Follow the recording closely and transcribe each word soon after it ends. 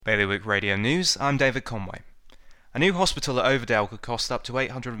Bailiwick Radio News, I'm David Conway. A new hospital at Overdale could cost up to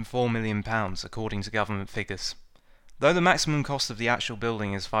 £804 million, according to government figures. Though the maximum cost of the actual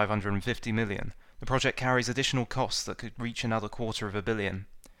building is £550 million, the project carries additional costs that could reach another £250 million.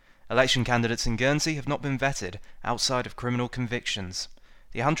 Election candidates in Guernsey have not been vetted outside of criminal convictions.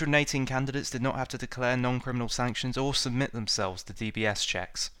 The 118 candidates did not have to declare non-criminal sanctions or submit themselves to DBS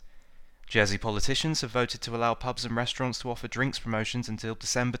checks. Jersey politicians have voted to allow pubs and restaurants to offer drinks promotions until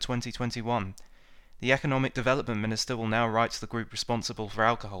December 2021. The Economic Development Minister will now write to the group responsible for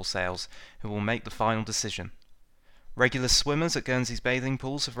alcohol sales, who will make the final decision. Regular swimmers at Guernsey's bathing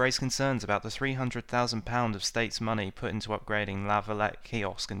pools have raised concerns about the £300,000 of state's money put into upgrading La Valette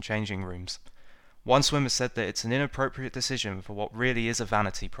kiosk and changing rooms. One swimmer said that it's an inappropriate decision for what really is a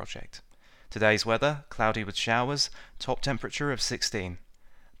vanity project. Today's weather, cloudy with showers, top temperature of 16.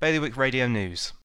 Bailiwick Radio News.